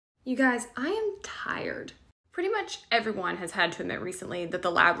You guys, I am tired. Pretty much everyone has had to admit recently that the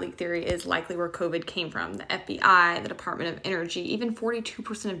lab leak theory is likely where COVID came from. The FBI, the Department of Energy, even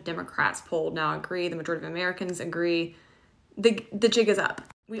 42% of Democrats polled now agree, the majority of Americans agree. The jig is up.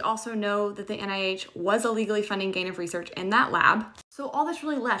 We also know that the NIH was illegally funding gain of research in that lab. So all that's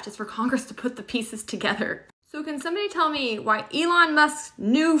really left is for Congress to put the pieces together. So can somebody tell me why Elon Musk's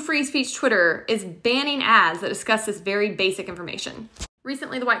new free speech Twitter is banning ads that discuss this very basic information?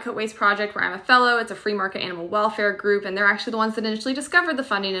 Recently, the White Coat Waste Project, where I'm a fellow, it's a free market animal welfare group, and they're actually the ones that initially discovered the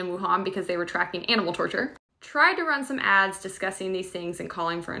funding in Wuhan because they were tracking animal torture, tried to run some ads discussing these things and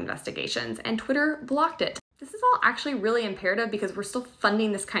calling for investigations, and Twitter blocked it. This is all actually really imperative because we're still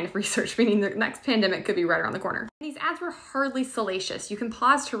funding this kind of research, meaning the next pandemic could be right around the corner. These ads were hardly salacious. You can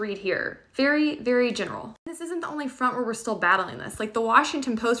pause to read here. Very, very general. This isn't the only front where we're still battling this. Like the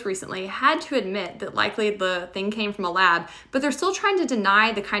Washington Post recently had to admit that likely the thing came from a lab, but they're still trying to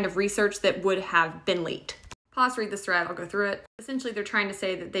deny the kind of research that would have been leaked. Pause to read this thread, I'll go through it. Essentially, they're trying to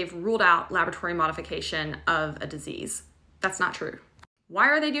say that they've ruled out laboratory modification of a disease. That's not true. Why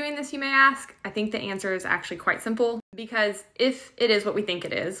are they doing this, you may ask? I think the answer is actually quite simple. Because if it is what we think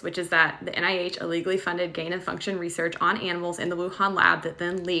it is, which is that the NIH illegally funded gain of function research on animals in the Wuhan lab that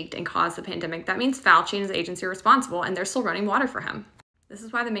then leaked and caused the pandemic, that means Fauci and his agency are responsible and they're still running water for him. This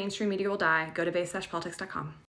is why the mainstream media will die. Go to base-politics.com.